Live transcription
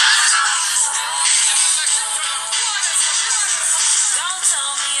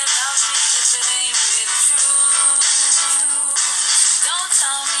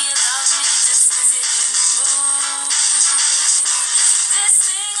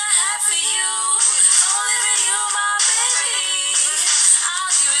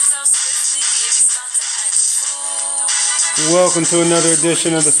Welcome to another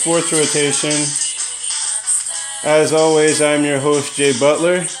edition of the Sports Rotation. As always, I'm your host, Jay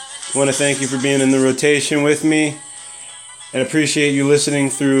Butler. I want to thank you for being in the rotation with me and appreciate you listening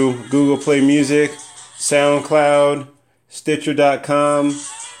through Google Play Music, SoundCloud, Stitcher.com,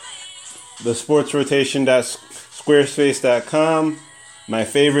 thesportsrotation.squarespace.com, my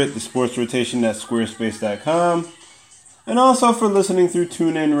favorite, thesportsrotation.squarespace.com, and also for listening through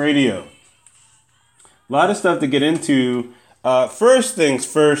TuneIn Radio. A lot of stuff to get into. First things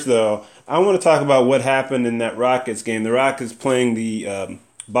first, though, I want to talk about what happened in that Rockets game. The Rockets playing the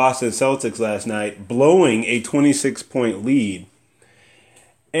Boston Celtics last night, blowing a 26-point lead.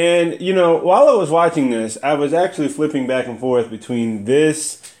 And, while I was watching this, I was actually flipping back and forth between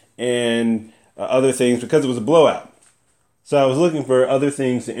this and other things because it was a blowout. So I was looking for other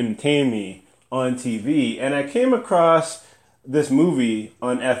things to entertain me on TV. And I came across this movie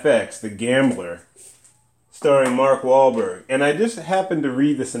on FX, The Gambler, starring Mark Wahlberg. And I just happened to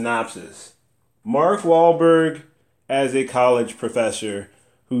read the synopsis. Mark Wahlberg as a college professor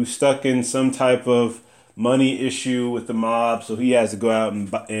who's stuck in some type of money issue with the mob, so he has to go out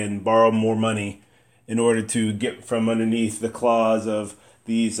and borrow more money in order to get from underneath the claws of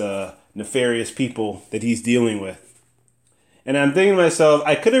these nefarious people that he's dealing with. And I'm thinking to myself,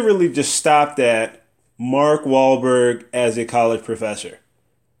 I could have really just stopped at Mark Wahlberg as a college professor.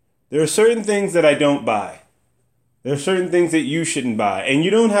 There are certain things that I don't buy. There are certain things that you shouldn't buy. And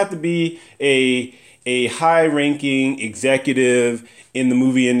you don't have to be a high-ranking executive in the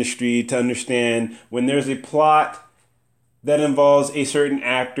movie industry to understand when there's a plot that involves a certain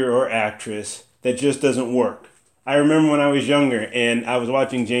actor or actress that just doesn't work. I remember when I was younger and I was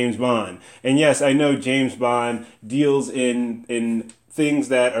watching James Bond. And yes, I know James Bond deals in things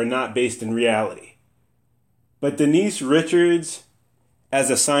that are not based in reality. But Denise Richards as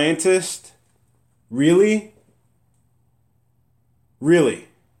a scientist, really? Really?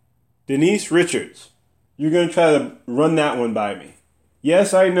 Denise Richards, you're going to try to run that one by me.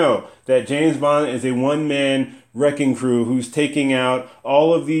 Yes, I know that James Bond is a one-man wrecking crew who's taking out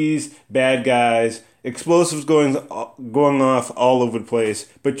all of these bad guys, explosives going off all over the place,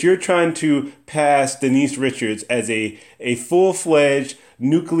 but you're trying to pass Denise Richards as a full-fledged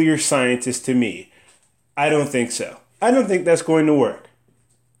nuclear scientist to me. I don't think so. I don't think that's going to work.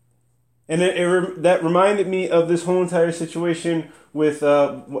 And that reminded me of this whole entire situation with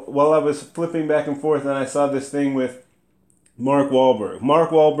while I was flipping back and forth and I saw this thing with Mark Wahlberg. Mark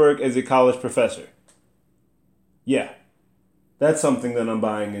Wahlberg as a college professor. Yeah, that's something that I'm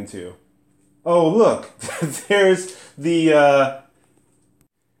buying into. Oh, look, there's the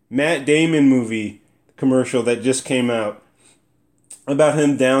Matt Damon movie commercial that just came out about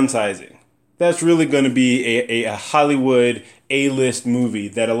him downsizing. That's really going to be a Hollywood A-list movie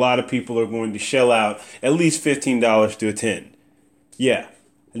that a lot of people are going to shell out at least $15 to attend. Yeah,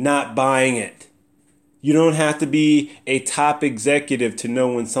 not buying it. You don't have to be a top executive to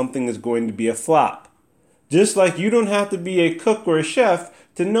know when something is going to be a flop. Just like you don't have to be a cook or a chef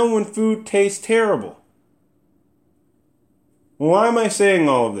to know when food tastes terrible. Why am I saying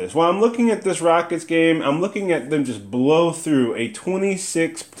all of this? Well, I'm looking at this Rockets game. I'm looking at them just blow through a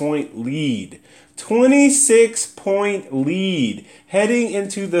 26-point lead. 26-point lead. Heading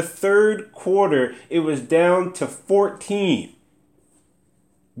into the third quarter, it was down to 14.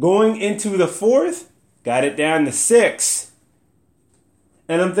 Going into the fourth, got it down to 6.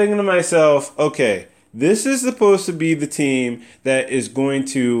 And I'm thinking to myself, okay, this is supposed to be the team that is going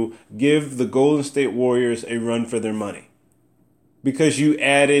to give the Golden State Warriors a run for their money. Because you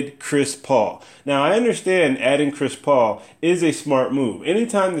added Chris Paul. Now, I understand adding Chris Paul is a smart move.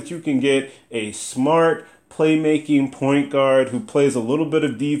 Anytime that you can get a smart playmaking point guard who plays a little bit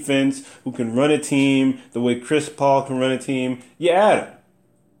of defense, who can run a team the way Chris Paul can run a team, you add him.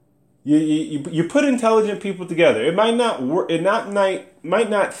 You put intelligent people together. It might not work. Might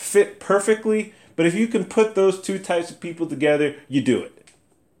not fit perfectly, but if you can put those two types of people together, you do it.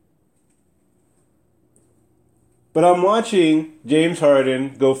 But I'm watching James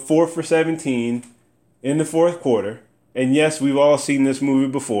Harden go 4 for 17 in the fourth quarter. And yes, we've all seen this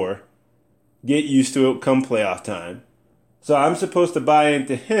movie before. Get used to it come playoff time. So I'm supposed to buy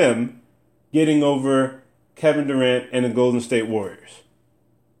into him getting over Kevin Durant and the Golden State Warriors.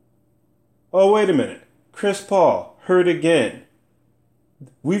 Oh, wait a minute. Chris Paul, hurt again.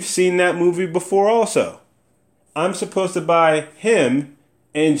 We've seen that movie before also. I'm supposed to buy him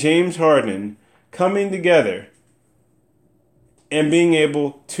and James Harden coming together and being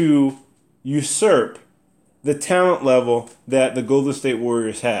able to usurp the talent level that the Golden State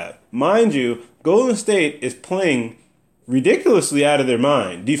Warriors have. Mind you, Golden State is playing ridiculously out of their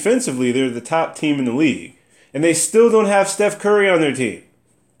mind. Defensively, they're the top team in the league. And they still don't have Steph Curry on their team.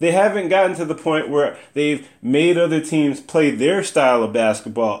 They haven't gotten to the point where they've made other teams play their style of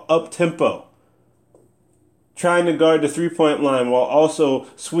basketball up-tempo, trying to guard the three-point line while also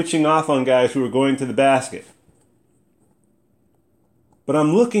switching off on guys who are going to the basket. But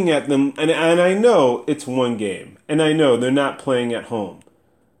I'm looking at them, and I know it's one game, and I know they're not playing at home.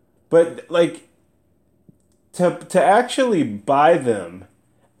 But, like, to actually buy them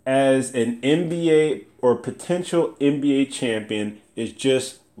as an NBA or potential NBA champion is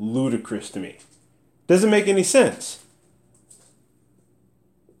just ludicrous to me. Doesn't make any sense.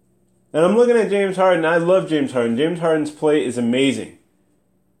 And I'm looking at James Harden. I love James Harden. James Harden's play is amazing.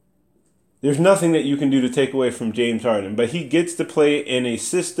 There's nothing that you can do to take away from James Harden, but he gets to play in a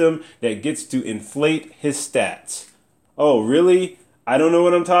system that gets to inflate his stats. Oh, really? I don't know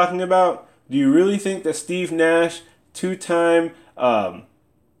what I'm talking about? Do you really think that Steve Nash, two-time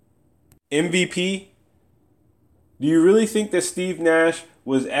MVP, do you really think that Steve Nash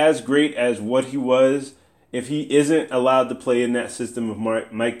was as great as what he was if he isn't allowed to play in that system of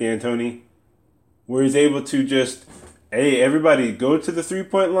Mike D'Antoni, where he's able to just, hey, everybody, go to the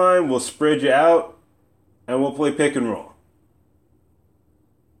three-point line, we'll spread you out, and we'll play pick and roll.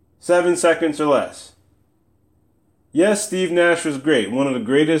 7 seconds or less. Yes, Steve Nash was great, one of the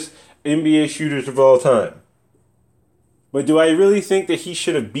greatest NBA shooters of all time. But do I really think that he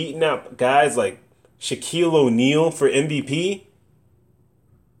should have beaten out guys like Shaquille O'Neal for MVP?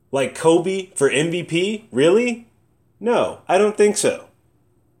 Like Kobe for MVP? Really? No, I don't think so.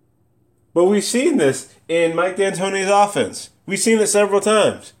 But we've seen this in Mike D'Antoni's offense. We've seen it several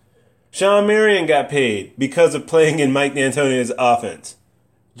times. Sean Marion got paid because of playing in Mike D'Antoni's offense.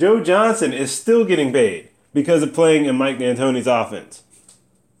 Joe Johnson is still getting paid because of playing in Mike D'Antoni's offense.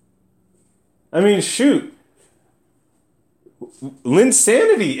 I mean, shoot.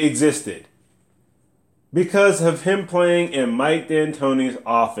 Linsanity existed because of him playing in Mike D'Antoni's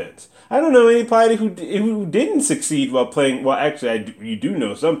offense. I don't know anybody who didn't succeed while playing. Well, actually, you do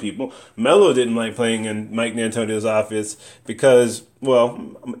know some people. Melo didn't like playing in Mike D'Antoni's offense because,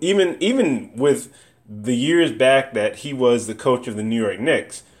 well, even with the years back that he was the coach of the New York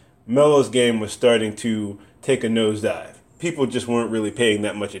Knicks, Melo's game was starting to take a nosedive. People just weren't really paying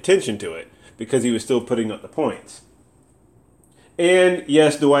that much attention to it because he was still putting up the points. And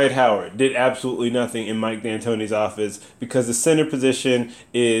yes, Dwight Howard did absolutely nothing in Mike D'Antoni's offense because the center position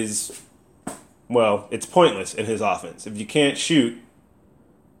is, well, it's pointless in his offense. If you can't shoot,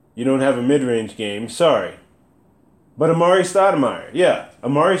 you don't have a mid-range game, sorry. But Amari Stoudemire,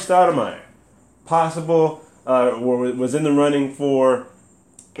 possible, was in the running for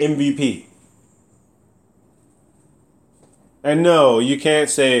MVP. And no, you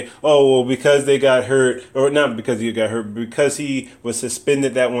can't say, oh, well, because they got hurt, or not because he got hurt, because he was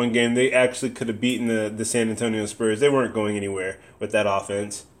suspended that one game, they actually could have beaten the San Antonio Spurs. They weren't going anywhere with that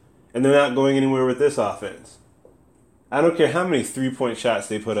offense. And they're not going anywhere with this offense. I don't care how many three-point shots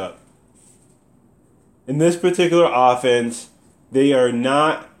they put up. In this particular offense, they are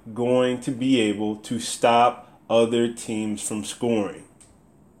not going to be able to stop other teams from scoring.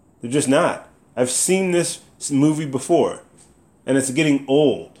 They're just not. I've seen this movie before. And it's getting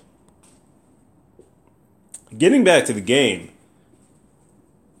old. Getting back to the game,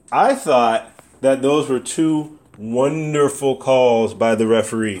 I thought that those were two wonderful calls by the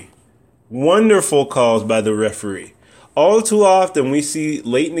referee. Wonderful calls by the referee. All too often we see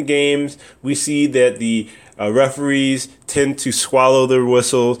late in the games, we see that the referees tend to swallow their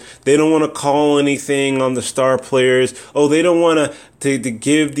whistles. They don't want to call anything on the star players. Oh, they don't want to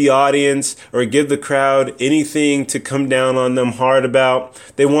give the audience or give the crowd anything to come down on them hard about.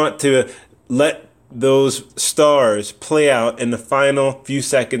 They want to let those stars play out in the final few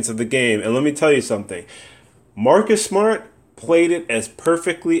seconds of the game. And let me tell you something. Marcus Smart played it as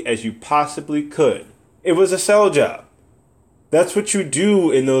perfectly as you possibly could. It was a sell job. That's what you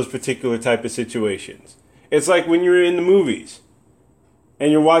do in those particular type of situations. It's like when you're in the movies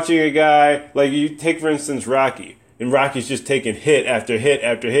and you're watching a guy, like you take, for instance, Rocky. And Rocky's just taking hit after hit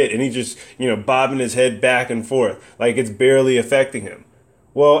after hit. And he's just, bobbing his head back and forth like it's barely affecting him.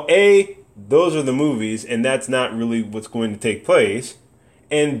 Well, A, those are the movies, and that's not really what's going to take place.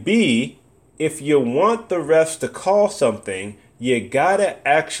 And B, if you want the refs to call something, you gotta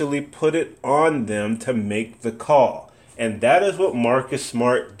actually put it on them to make the call. And that is what Marcus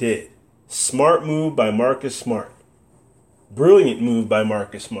Smart did. Smart move by Marcus Smart. Brilliant move by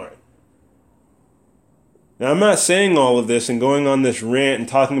Marcus Smart. Now, I'm not saying all of this and going on this rant and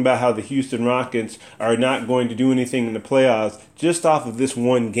talking about how the Houston Rockets are not going to do anything in the playoffs just off of this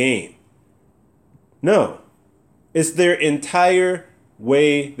one game. No. It's their entire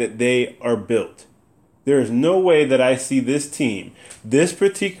way that they are built. There is no way that I see this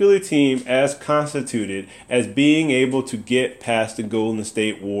particular team as constituted as being able to get past the Golden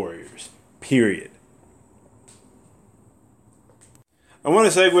State Warriors. Period. I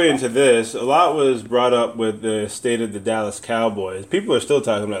want to segue into this. A lot was brought up with the state of the Dallas Cowboys. People are still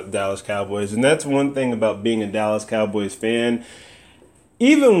talking about the Dallas Cowboys, and that's one thing about being a Dallas Cowboys fan.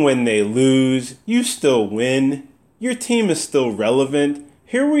 Even when they lose, you still win. Your team is still relevant.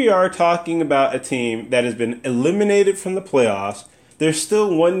 Here we are talking about a team that has been eliminated from the playoffs. There's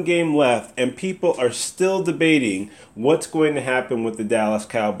still one game left, and people are still debating what's going to happen with the Dallas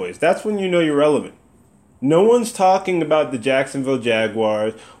Cowboys. That's when you know you're relevant. No one's talking about the Jacksonville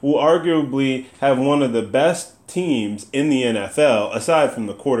Jaguars, who arguably have one of the best teams in the NFL, aside from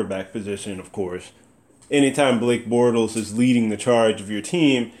the quarterback position, of course. Anytime Blake Bortles is leading the charge of your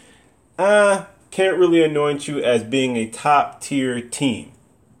team, can't really anoint you as being a top-tier team.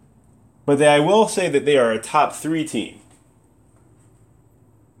 But I will say that they are a top 3 team.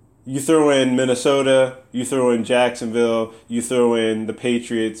 You throw in Minnesota, you throw in Jacksonville, you throw in the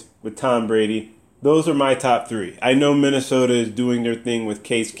Patriots with Tom Brady. Those are my top 3. I know Minnesota is doing their thing with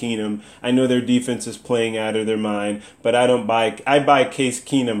Case Keenum. I know their defense is playing out of their mind, but I buy Case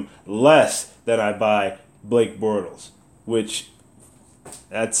Keenum less than I buy Blake Bortles, which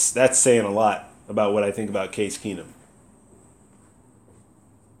that's saying a lot about what I think about Case Keenum.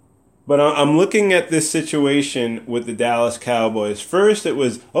 But I'm looking at this situation with the Dallas Cowboys. First, it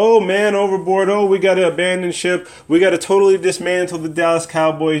was, oh, man overboard. Oh, we got to abandon ship. We got to totally dismantle the Dallas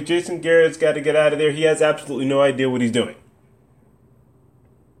Cowboys. Jason Garrett's got to get out of there. He has absolutely no idea what he's doing.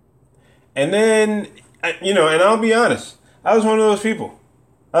 And then, and I'll be honest, I was one of those people.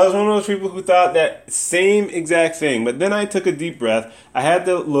 I was one of those people who thought that same exact thing. But then I took a deep breath. I had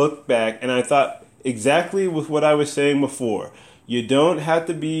to look back, and I thought exactly with what I was saying before. You don't have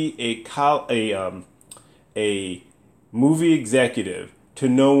to be a movie executive to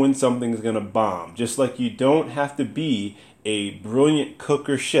know when something's going to bomb. Just like you don't have to be a brilliant cook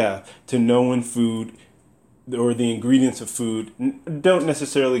or chef to know when food or the ingredients of food don't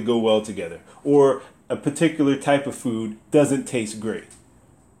necessarily go well together, or a particular type of food doesn't taste great.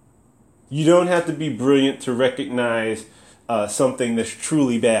 You don't have to be brilliant to recognize something that's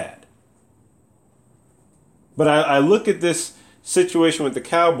truly bad. But I look at this situation with the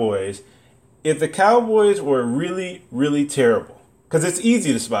Cowboys. If the Cowboys were really, really terrible, because it's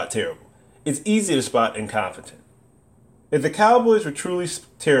easy to spot terrible. It's easy to spot incompetent. If the Cowboys were truly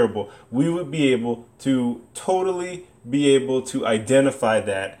terrible, we would be able to totally identify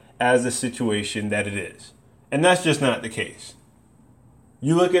that as a situation that it is. And that's just not the case.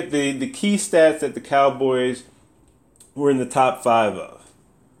 You look at the key stats that the Cowboys were in the top 5 of.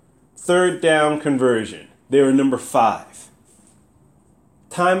 3rd down conversion, they were number 5.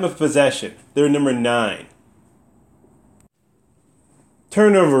 Time of possession, they're number 9.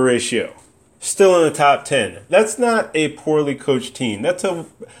 Turnover ratio, still in the top 10. That's not a poorly coached team. That's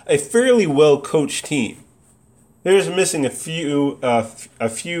a fairly well coached team. They're just missing a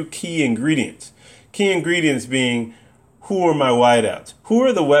few key ingredients. Key ingredients being, who are my wideouts? Who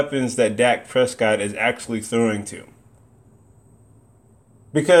are the weapons that Dak Prescott is actually throwing to?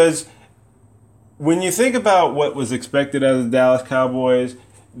 Because when you think about what was expected out of the Dallas Cowboys,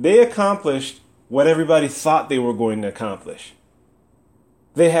 they accomplished what everybody thought they were going to accomplish.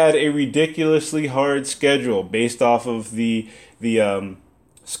 They had a ridiculously hard schedule based off of the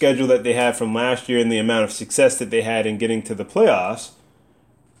schedule that they had from last year and the amount of success that they had in getting to the playoffs.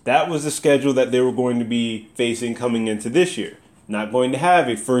 That was the schedule that they were going to be facing coming into this year. Not going to have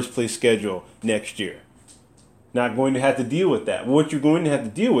a first-place schedule next year. Not going to have to deal with that. What you're going to have to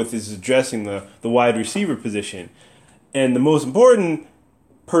deal with is addressing the wide receiver position. And the most important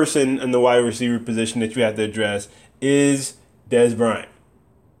person in the wide receiver position that you have to address is Dez Bryant.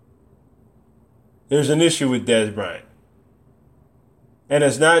 There's an issue with Dez Bryant. And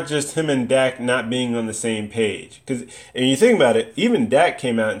it's not just him and Dak not being on the same page. And you think about it, even Dak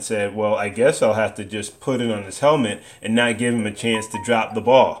came out and said, well, I guess I'll have to just put it on his helmet and not give him a chance to drop the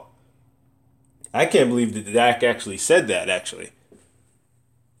ball. I can't believe that Dak actually said that, actually.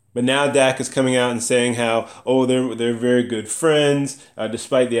 But now Dak is coming out and saying how, they're very good friends.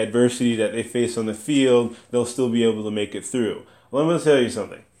 Despite the adversity that they face on the field, they'll still be able to make it through. Well, I'm going to tell you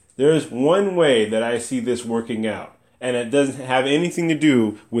something. There is one way that I see this working out, and it doesn't have anything to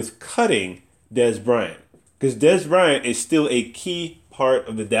do with cutting Dez Bryant. Because Dez Bryant is still a key part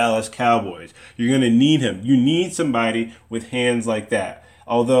of the Dallas Cowboys. You're going to need him. You need somebody with hands like that.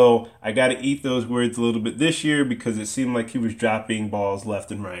 Although, I got to eat those words a little bit this year because it seemed like he was dropping balls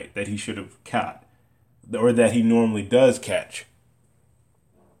left and right that he should have caught, or that he normally does catch.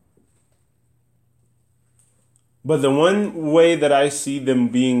 But the one way that I see them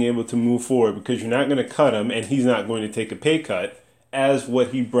being able to move forward, because you're not going to cut him and he's not going to take a pay cut, as what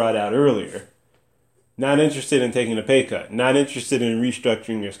he brought out earlier. Not interested in taking a pay cut. Not interested in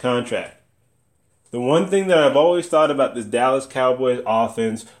restructuring his contract. The one thing that I've always thought about this Dallas Cowboys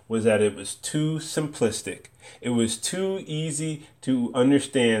offense was that it was too simplistic. It was too easy to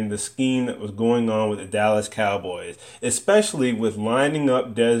understand the scheme that was going on with the Dallas Cowboys, especially with lining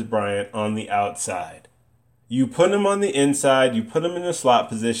up Dez Bryant on the outside. You put him on the inside, you put him in the slot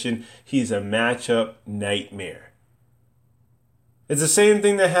position, he's a matchup nightmare. It's the same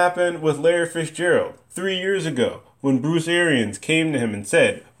thing that happened with Larry Fitzgerald 3 years ago when Bruce Arians came to him and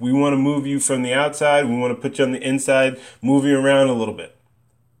said, we want to move you from the outside, we want to put you on the inside, move you around a little bit.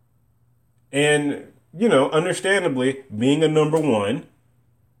 And, understandably, being a number one,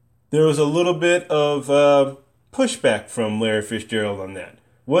 there was a little bit of pushback from Larry Fitzgerald on that.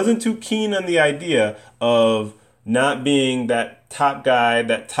 Wasn't too keen on the idea of not being that top guy,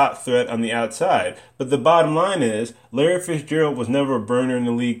 that top threat on the outside. But the bottom line is, Larry Fitzgerald was never a burner in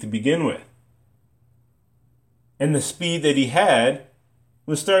the league to begin with. And the speed that he had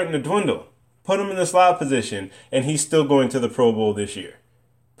was starting to dwindle. Put him in the slot position, and he's still going to the Pro Bowl this year,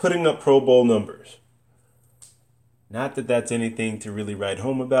 putting up Pro Bowl numbers. Not that that's anything to really write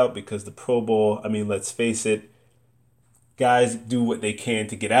home about, because the Pro Bowl, let's face it, guys do what they can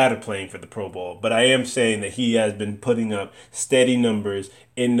to get out of playing for the Pro Bowl. But I am saying that he has been putting up steady numbers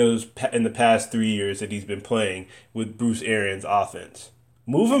in the past 3 years that he's been playing with Bruce Arians' offense.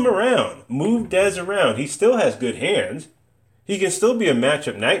 Move him around. Move Dez around. He still has good hands. He can still be a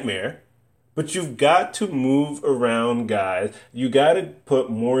matchup nightmare. But you've got to move around guys. You got to put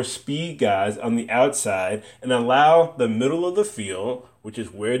more speed guys on the outside and allow the middle of the field, which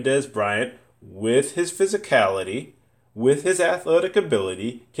is where Dez Bryant, with his physicality, with his athletic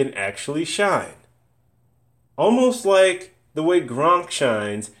ability, can actually shine. Almost like the way Gronk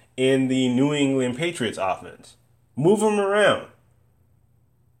shines in the New England Patriots offense. Move him around.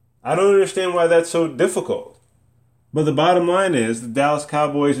 I don't understand why that's so difficult. But the bottom line is the Dallas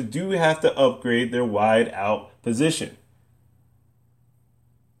Cowboys do have to upgrade their wide out position.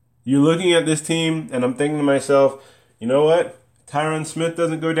 You're looking at this team, and I'm thinking to myself, you know what? Tyron Smith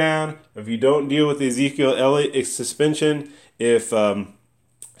doesn't go down. If you don't deal with Ezekiel Elliott's suspension, if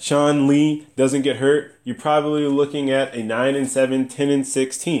Sean Lee doesn't get hurt, you're probably looking at a 9-7,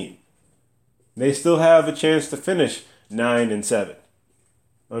 10-6 team. They still have a chance to finish 9-7.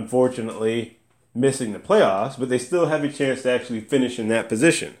 Unfortunately, missing the playoffs, but they still have a chance to actually finish in that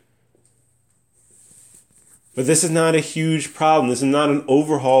position. But this is not a huge problem. This is not an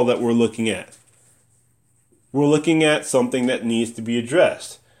overhaul that we're looking at. We're looking at something that needs to be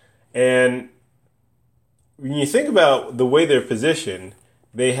addressed. And when you think about the way they're positioned,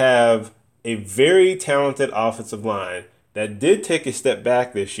 they have a very talented offensive line that did take a step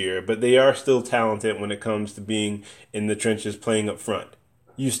back this year, but they are still talented when it comes to being in the trenches playing up front.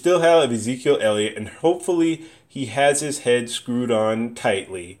 You still have Ezekiel Elliott, and hopefully he has his head screwed on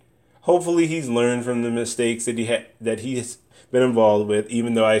tightly. Hopefully he's learned from the mistakes that he has been involved with,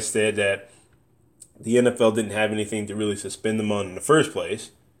 even though I said that the NFL didn't have anything to really suspend them on in the first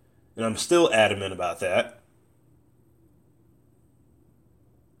place. And I'm still adamant about that.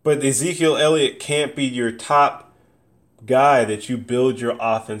 But Ezekiel Elliott can't be your top guy that you build your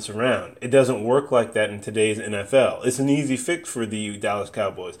offense around. It doesn't work like that in today's NFL. It's an easy fix for the Dallas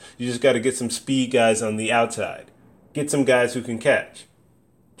Cowboys. You just got to get some speed guys on the outside. Get some guys who can catch.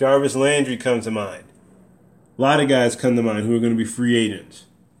 Jarvis Landry comes to mind. A lot of guys come to mind who are going to be free agents.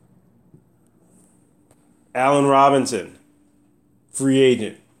 Allen Robinson, free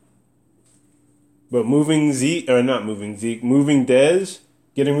agent. But moving Dez,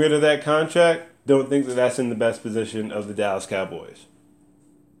 getting rid of that contract, don't think that that's in the best position of the Dallas Cowboys.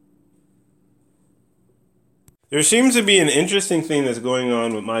 There seems to be an interesting thing that's going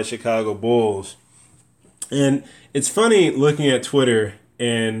on with my Chicago Bulls. And it's funny looking at Twitter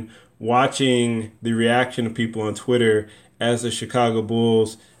and watching the reaction of people on Twitter as the Chicago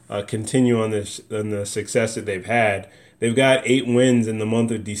Bulls continue on the success that they've had. They've got 8 wins in the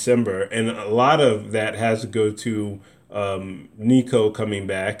month of December, and a lot of that has to go to Nico coming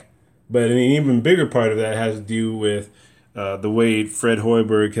back. But an even bigger part of that has to do with the way Fred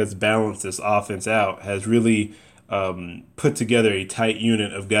Hoiberg has balanced this offense out, has really put together a tight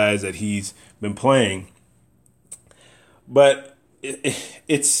unit of guys that he's been playing. But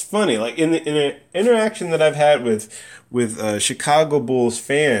it's funny, like in an interaction that I've had with Chicago Bulls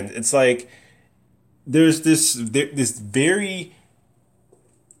fans, it's like there's this very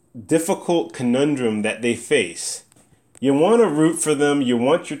difficult conundrum that they face. You want to root for them, you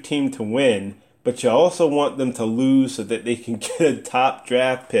want your team to win, but you also want them to lose so that they can get a top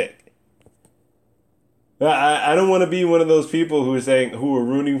draft pick. I don't want to be one of those people who are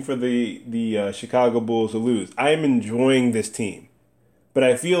rooting for the Chicago Bulls to lose. I am enjoying this team, but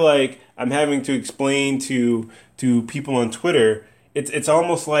I feel like I'm having to explain to people on Twitter. It's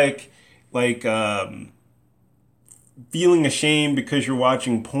almost like feeling ashamed because you're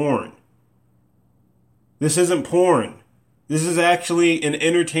watching porn. This isn't porn. This is actually an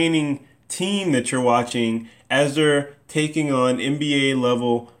entertaining team that you're watching as they're taking on NBA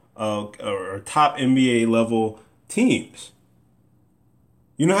level or top NBA level teams.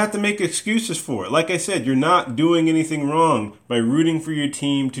 You don't have to make excuses for it. Like I said, you're not doing anything wrong by rooting for your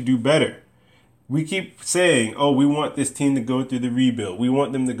team to do better. We keep saying, oh, we want this team to go through the rebuild. We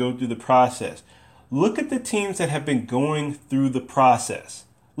want them to go through the process. Look at the teams that have been going through the process.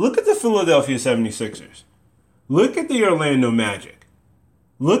 Look at the Philadelphia 76ers. Look at the Orlando Magic.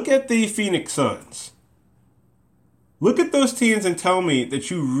 Look at the Phoenix Suns. Look at those teams and tell me that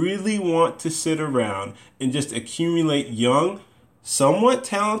you really want to sit around and just accumulate young, somewhat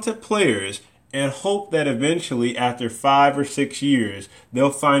talented players and hope that eventually, after 5 or 6 years, they'll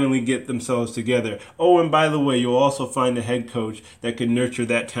finally get themselves together. Oh, and by the way, you'll also find a head coach that can nurture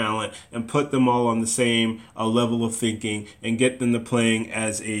that talent and put them all on the same level of thinking and get them to playing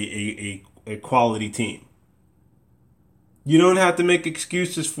as a quality team. You don't have to make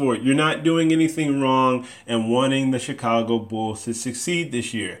excuses for it. You're not doing anything wrong and wanting the Chicago Bulls to succeed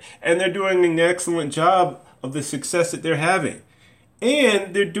this year. And they're doing an excellent job of the success that they're having.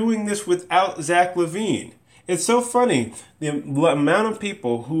 And they're doing this without Zach LaVine. It's so funny, the amount of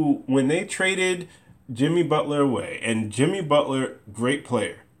people who, when they traded Jimmy Butler away, and Jimmy Butler, great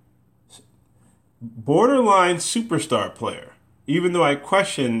player, borderline superstar player, even though I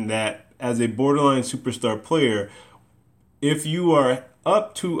question that as a borderline superstar player, if you are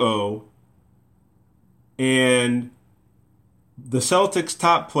up 2-0 and the Celtics'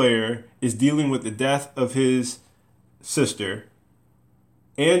 top player is dealing with the death of his sister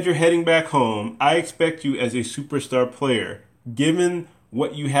and you're heading back home, I expect you as a superstar player, given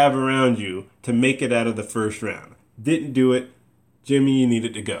what you have around you, to make it out of the first round. Didn't do it. Jimmy, you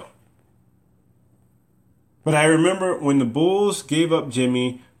needed to go. But I remember when the Bulls gave up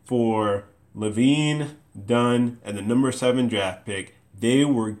Jimmy for LaVine, Dunn, and the number 7 draft pick, they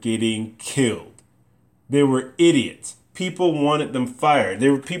were getting killed. They were idiots. People wanted them fired.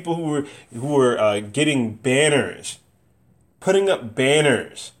 There were people who were getting banners, putting up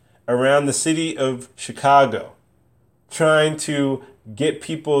banners around the city of Chicago, trying to get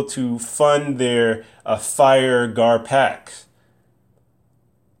people to fund their fire Garpax.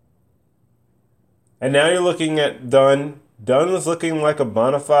 And now you're looking at Dunn. Dunn was looking like a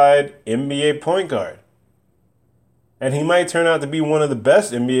bona fide NBA point guard. And he might turn out to be one of the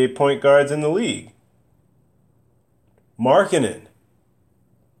best NBA point guards in the league. Markkanen,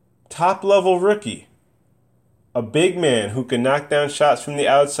 top-level rookie. A big man who can knock down shots from the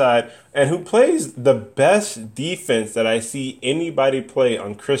outside and who plays the best defense that I see anybody play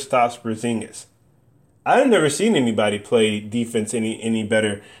on Kristaps Porzingis. I've never seen anybody play defense any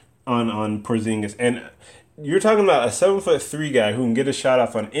better on Porzingis. And you're talking about a 7'3" guy who can get a shot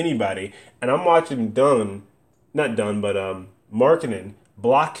off on anybody, and I'm watching Markkanen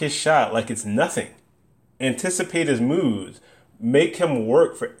block his shot like it's nothing. Anticipate his moves, make him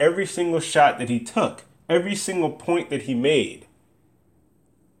work for every single shot that he took, every single point that he made.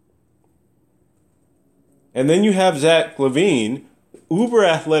 And then you have Zach LaVine, uber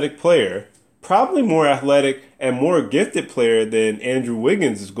athletic player, probably more athletic and more gifted player than Andrew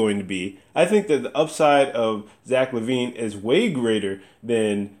Wiggins is going to be. I think that the upside of Zach LaVine is way greater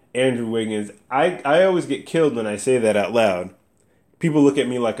than Andrew Wiggins. I always get killed when I say that out loud. People look at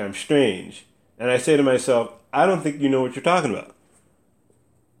me like I'm strange. And I say to myself, I don't think you know what you're talking about.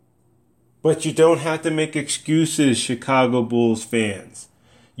 But you don't have to make excuses, Chicago Bulls fans.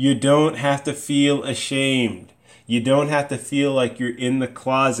 You don't have to feel ashamed. You don't have to feel like you're in the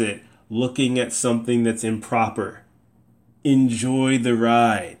closet looking at something that's improper. Enjoy the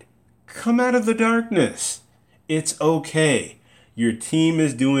ride. Come out of the darkness. It's okay. Your team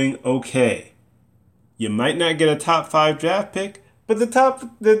is doing okay. You might not get a top 5 draft pick, but the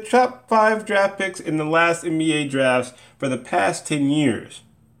top 5 draft picks in the last NBA drafts for the past 10 years,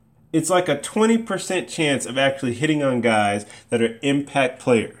 it's like a 20% chance of actually hitting on guys that are impact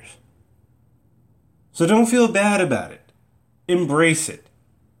players. So don't feel bad about it. Embrace it.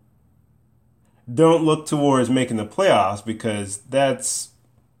 Don't look towards making the playoffs because that's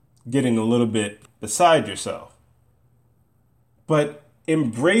getting a little bit beside yourself. But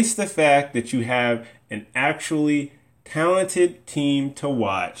embrace the fact that you have an actually talented team to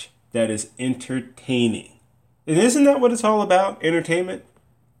watch that is entertaining. And isn't that what it's all about? Entertainment?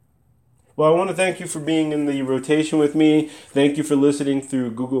 Well, I want to thank you for being in the rotation with me. Thank you for listening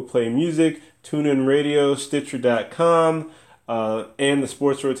through Google Play Music, TuneIn Radio, Stitcher.com, and the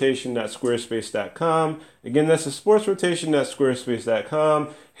sportsrotation.squarespace.com. Again, that's the sportsrotation.squarespace.com.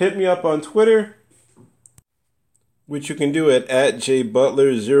 Hit me up on Twitter, which you can do at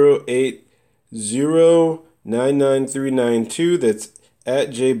jbutler08099392. That's at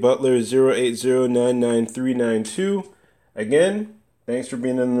jbutler08099392. Again, thanks for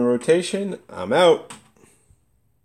being in the rotation. I'm out.